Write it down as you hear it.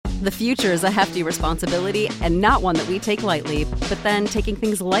The future is a hefty responsibility and not one that we take lightly, but then taking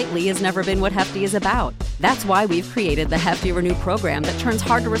things lightly has never been what Hefty is about. That's why we've created the Hefty Renew program that turns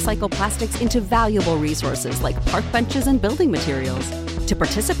hard-to-recycle plastics into valuable resources like park benches and building materials. To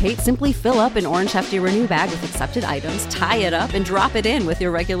participate, simply fill up an orange Hefty Renew bag with accepted items, tie it up, and drop it in with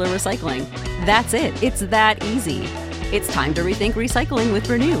your regular recycling. That's it. It's that easy. It's time to rethink recycling with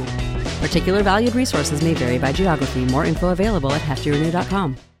Renew. Particular valued resources may vary by geography. More info available at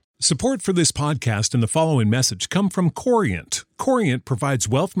heftyrenew.com. Support for this podcast and the following message come from Corient. Corient provides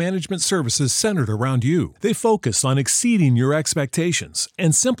wealth management services centered around you. They focus on exceeding your expectations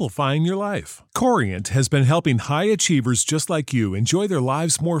and simplifying your life. Corient has been helping high achievers just like you enjoy their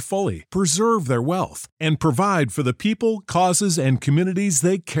lives more fully, preserve their wealth, and provide for the people, causes, and communities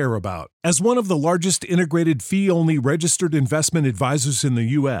they care about. As one of the largest integrated fee-only registered investment advisors in the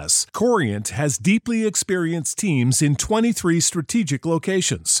U.S., Corient has deeply experienced teams in 23 strategic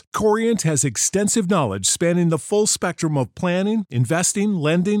locations. Corient has extensive knowledge spanning the full spectrum of planning, investing,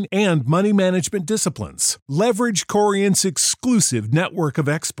 lending, and money management disciplines. Leverage Corient's exclusive network of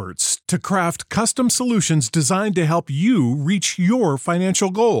experts to craft custom solutions designed to help you reach your financial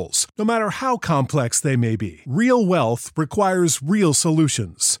goals, no matter how complex they may be. Real wealth requires real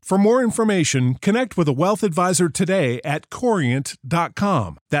solutions. For more information, connect with a wealth advisor today at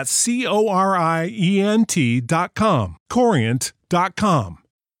Corient.com. That's Corient.com. Corient.com.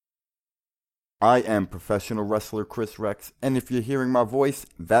 I am professional wrestler Chris Rex, and if you're hearing my voice,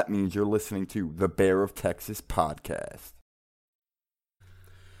 that means you're listening to the Bear of Texas podcast.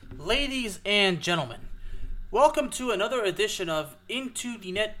 Ladies and gentlemen, welcome to another edition of Into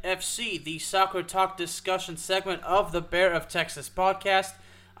the Net FC, the soccer talk discussion segment of the Bear of Texas podcast.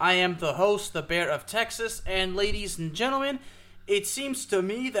 I am the host, the Bear of Texas, and ladies and gentlemen, it seems to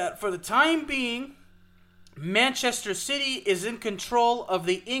me that for the time being, Manchester City is in control of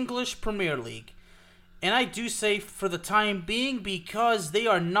the English Premier League. And I do say for the time being because they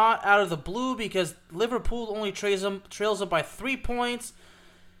are not out of the blue, because Liverpool only trails them by 3 points.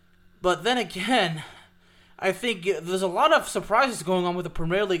 But then again, I think there's a lot of surprises going on with the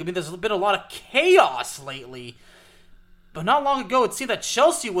Premier League. I mean, there's been a lot of chaos lately. But not long ago, it seemed that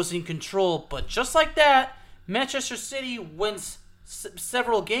Chelsea was in control. But just like that, Manchester City wins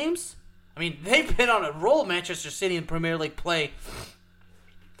several games. I mean, they've been on a roll, Manchester City, in Premier League play.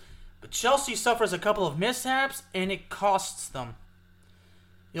 But Chelsea suffers a couple of mishaps, and it costs them.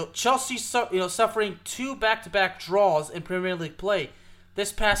 Chelsea suffering 2 back-to-back draws in Premier League play.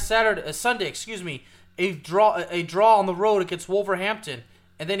 This past Sunday, a draw on the road against Wolverhampton,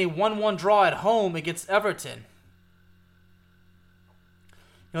 and then a 1-1 draw at home against Everton.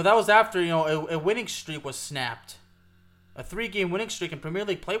 That was after a winning streak was snapped. A 3-game winning streak in Premier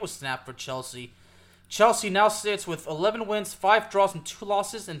League play was snapped for Chelsea. Chelsea now sits with 11 wins, 5 draws, and 2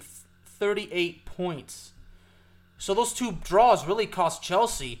 losses, and 38 points. So those 2 draws really cost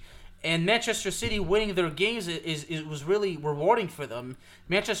Chelsea. And Manchester City winning their games was really rewarding for them.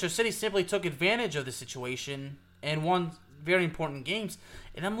 Manchester City simply took advantage of the situation and won very important games.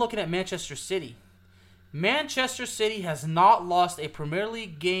 And I'm looking at Manchester City. Manchester City has not lost a Premier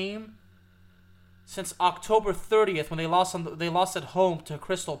League game since October 30th when they lost at home to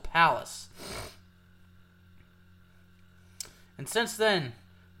Crystal Palace. And since then,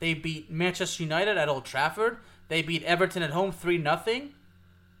 they beat Manchester United at Old Trafford. They beat Everton at home 3-0.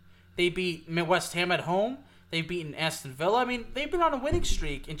 They beat West Ham at home. They've beaten Aston Villa. I mean, they've been on a winning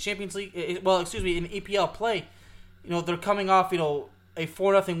streak in Champions League. In EPL play. They're coming off, a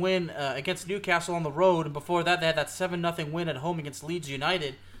 4-0 win against Newcastle on the road, and before that, they had that 7-0 win at home against Leeds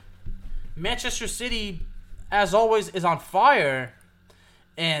United. Manchester City, as always, is on fire,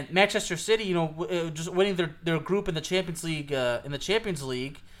 and Manchester City, just winning their group in the Champions League.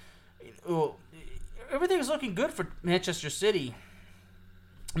 Everything is looking good for Manchester City.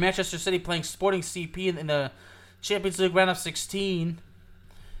 Manchester City playing Sporting CP in the Champions League round of 16.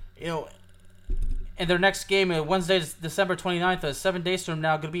 And their next game, Wednesday, December 29th, 7 days from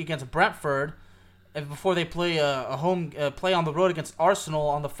now, going to be against Brentford. And before they play a home play on the road against Arsenal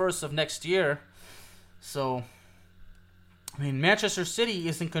on the 1st of next year. So, Manchester City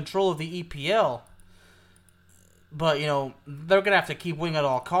is in control of the EPL. But, they're going to have to keep winning at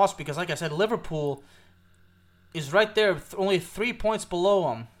all costs because, like I said, Liverpool is right there, only 3 points below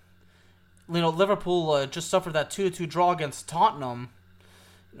them. Liverpool just suffered that 2-2 draw against Tottenham.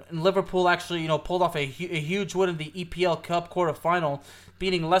 And Liverpool actually, pulled off a huge win in the EPL Cup quarterfinal,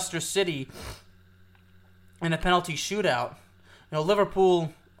 beating Leicester City in a penalty shootout.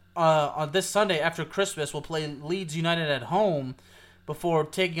 Liverpool on this Sunday after Christmas will play Leeds United at home before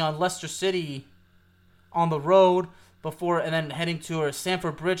taking on Leicester City on the road. and then heading to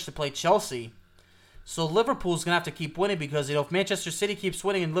Stamford Bridge to play Chelsea. So Liverpool's going to have to keep winning because, if Manchester City keeps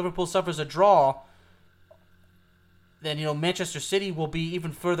winning and Liverpool suffers a draw, then, Manchester City will be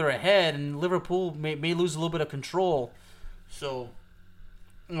even further ahead and Liverpool may lose a little bit of control. So,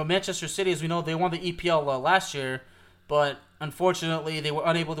 Manchester City, as we know, they won the EPL last year, but unfortunately they were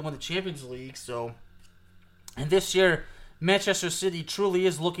unable to win the Champions League. So, and this year, Manchester City truly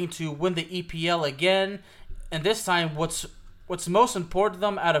is looking to win the EPL again. And this time, what's most important to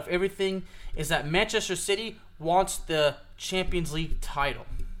them out of everything is that Manchester City wants the Champions League title.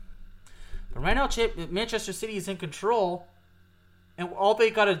 But right now, Manchester City is in control, and all they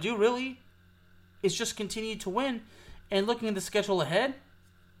got to do really is just continue to win. And looking at the schedule ahead,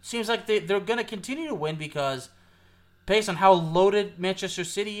 seems like they're going to continue to win because based on how loaded Manchester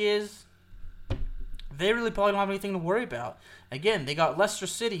City is, they really probably don't have anything to worry about. Again, they got Leicester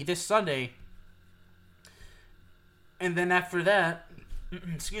City this Sunday. And then after that,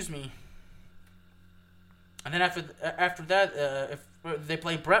 excuse me. And then after that, if they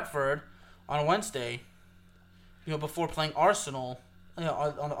play Brentford on Wednesday, before playing Arsenal,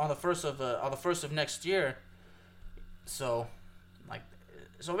 on the first of next year. So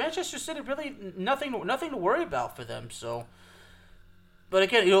Manchester City really nothing to worry about for them. So, but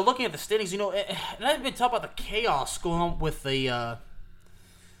again, looking at the standings, and I've been talking about the chaos going on with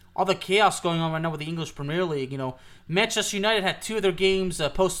all the chaos going on right now with the English Premier League. Manchester United had 2 of their games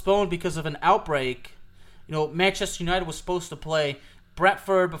postponed because of an outbreak. Manchester United was supposed to play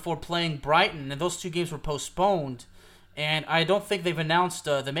Brentford before playing Brighton, and those 2 games were postponed. And I don't think they've announced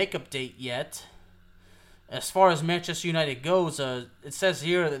the makeup date yet. As far as Manchester United goes, it says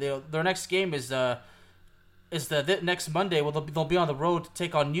here that their next game is the next Monday. Well, they'll be on the road to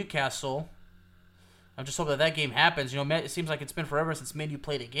take on Newcastle. I'm just hoping that game happens. It seems like it's been forever since Man U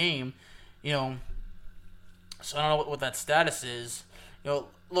played a game. So I don't know what that status is.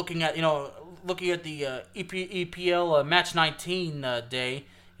 Looking at the EPL match 19 day.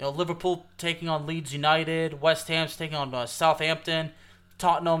 Liverpool taking on Leeds United. West Ham's taking on Southampton.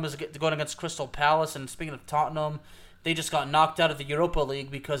 Tottenham is going against Crystal Palace. And speaking of Tottenham, they just got knocked out of the Europa League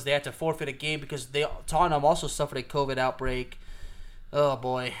because they had to forfeit a game because Tottenham also suffered a COVID outbreak. Oh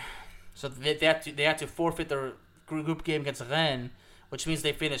boy! So they had to forfeit their group game against Rennes, which means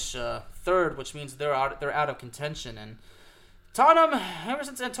they finish third, which means they're out of contention. And Tottenham, ever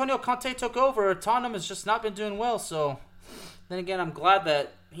since Antonio Conte took over, Tottenham has just not been doing well. So then again, I'm glad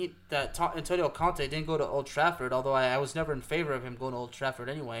that Antonio Conte didn't go to Old Trafford, although I was never in favor of him going to Old Trafford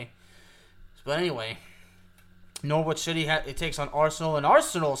anyway. But anyway, Norwich City it takes on Arsenal. And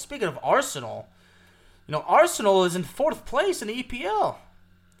Arsenal, speaking of Arsenal, Arsenal is in 4th place in the EPL.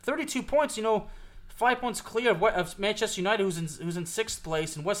 32 points, 5 points clear of Manchester United, who's in 6th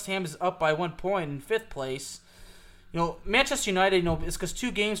place, and West Ham is up by 1 point in 5th place. Manchester United, it's because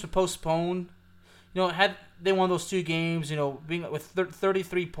 2 games were postponed. Had they won those 2 games, being with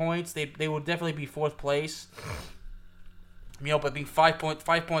 33 points, they would definitely be 4th place. But being 5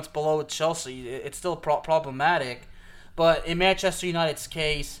 points below Chelsea, it's still problematic. But in Manchester United's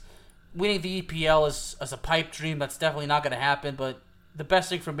case, winning the EPL is a pipe dream. That's definitely not going to happen. But the best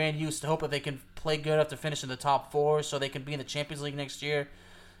thing for Man U is to hope that they can play good enough to finish in the top 4 so they can be in the Champions League next year.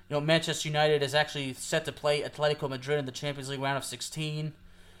 Manchester United is actually set to play Atletico Madrid in the Champions League round of 16.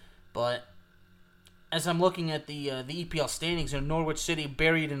 But as I'm looking at the EPL standings, Norwich City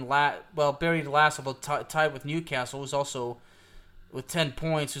buried last, although tied with Newcastle, who's also with 10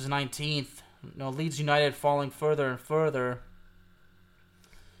 points, who's 19th. Leeds United falling further and further.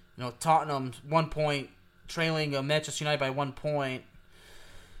 Tottenham 1 point, trailing Manchester United by 1 point.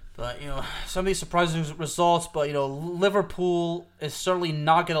 But, some of these surprising results, but, Liverpool is certainly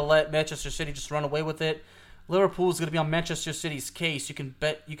not going to let Manchester City just run away with it. Liverpool is going to be on Manchester City's case. You can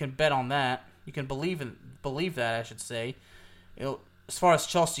bet on that. You can believe that, I should say. As far as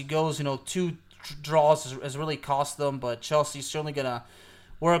Chelsea goes, 2 draws has really cost them, but Chelsea's certainly going to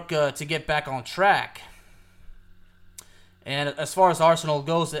work to get back on track. And as far as Arsenal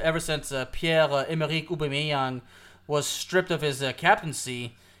goes, ever since Pierre-Emerick Aubameyang was stripped of his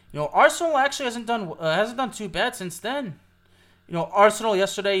captaincy, Arsenal actually hasn't done too bad since then. Arsenal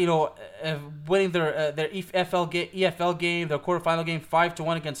yesterday, winning their EFL game, their quarterfinal game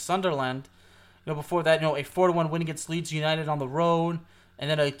 5-1 against Sunderland. Before that, a 4-1 win against Leeds United on the road, and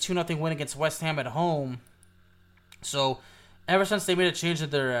then a 2-0 win against West Ham at home. So, ever since they made a change in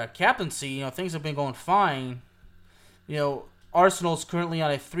their captaincy, things have been going fine. Arsenal's currently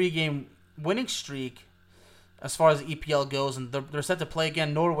on a 3-game winning streak as far as the EPL goes, and they're set to play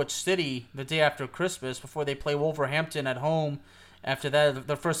again Norwich City the day after Christmas before they play Wolverhampton at home After that,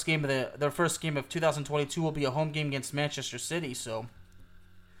 their first game of 2022 will be a home game against Manchester City. So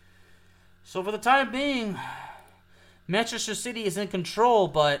for the time being, Manchester City is in control,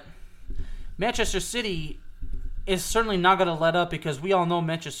 but Manchester City is certainly not going to let up, because we all know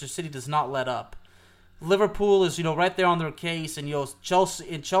Manchester City does not let up. Liverpool is, right there on their case, and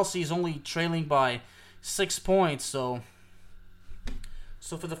Chelsea is only trailing by 6 points. So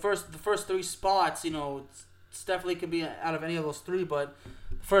for the first three spots, it's definitely can be out of any of those three, but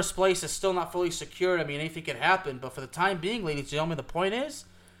first place is still not fully secured. I mean, anything could happen, but for the time being, ladies and gentlemen, the point is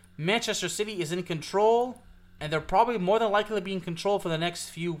Manchester City is in control, and they're probably more than likely to be in control for the next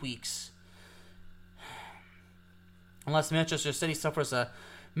few weeks. Unless Manchester City suffers a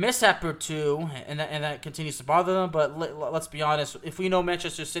mishap or two, and that continues to bother them. But let's be honest, if we know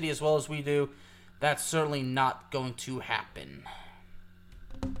Manchester City as well as we do, that's certainly not going to happen.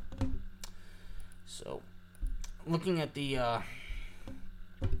 So, looking at the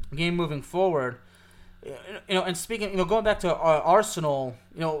game moving forward, and speaking, going back to Arsenal,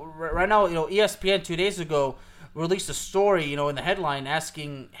 right now, ESPN 2 days ago released a story, in the headline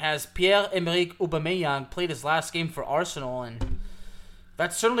asking, has Pierre-Emerick Aubameyang played his last game for Arsenal? And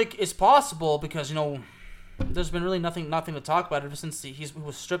that certainly is possible, because, there's been really nothing to talk about ever since he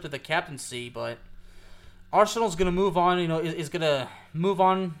was stripped of the captaincy. But Arsenal's going to move on, is going to move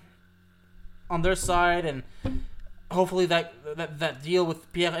on their side, and hopefully that deal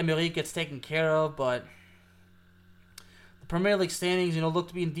with Pierre-Emerick gets taken care of. But the Premier League standings, look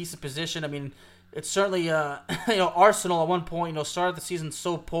to be in decent position. I mean, it's certainly, Arsenal at one point, started the season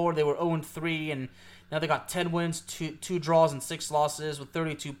so poor. They were 0-3, and now they got 10 wins, 2 draws, and 6 losses with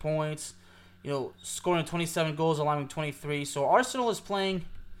 32 points. Scoring 27 goals, allowing 23. So Arsenal is playing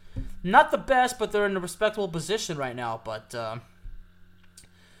not the best, but they're in a respectable position right now. But,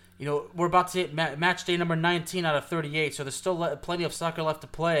 we're about to hit match day number 19 out of 38, so there's still plenty of soccer left to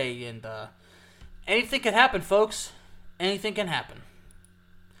play. And anything can happen, folks. Anything can happen.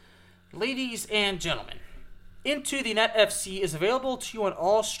 Ladies and gentlemen, Into the Net FC is available to you on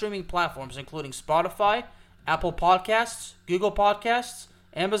all streaming platforms, including Spotify, Apple Podcasts, Google Podcasts,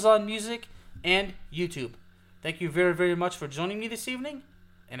 Amazon Music, and YouTube. Thank you very, very much for joining me this evening,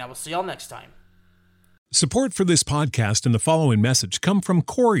 and I will see y'all next time. Support for this podcast and the following message come from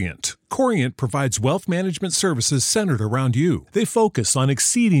Corient. Corient provides wealth management services centered around you. They focus on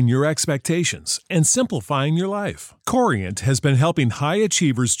exceeding your expectations and simplifying your life. Corient has been helping high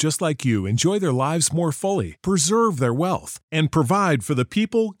achievers just like you enjoy their lives more fully, preserve their wealth, and provide for the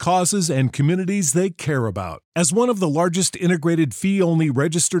people, causes, and communities they care about. As one of the largest integrated fee-only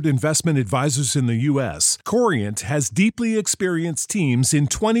registered investment advisors in the U.S., Corient has deeply experienced teams in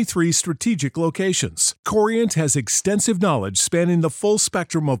 23 strategic locations. Corient has extensive knowledge spanning the full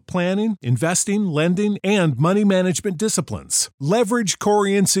spectrum of planning, investing, lending, and money management disciplines. Leverage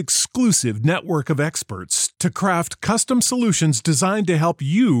Corient's exclusive network of experts to craft custom solutions designed to help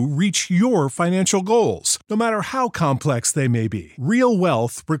you reach your financial goals, no matter how complex they may be. Real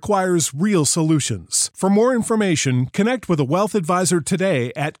wealth requires real solutions. For more information, connect with a wealth advisor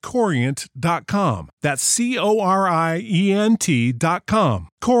today at Corient.com. That's Corient.com.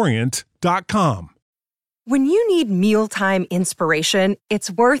 Corient.com. When you need mealtime inspiration,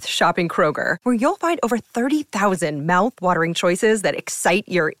 it's worth shopping Kroger, where you'll find over 30,000 mouth-watering choices that excite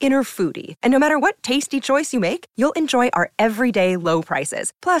your inner foodie. And no matter what tasty choice you make, you'll enjoy our everyday low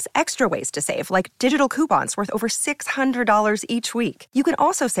prices, plus extra ways to save, like digital coupons worth over $600 each week. You can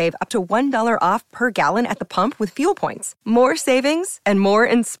also save up to $1 off per gallon at the pump with fuel points. More savings and more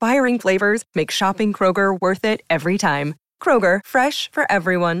inspiring flavors make shopping Kroger worth it every time. Kroger, fresh for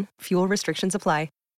everyone. Fuel restrictions apply.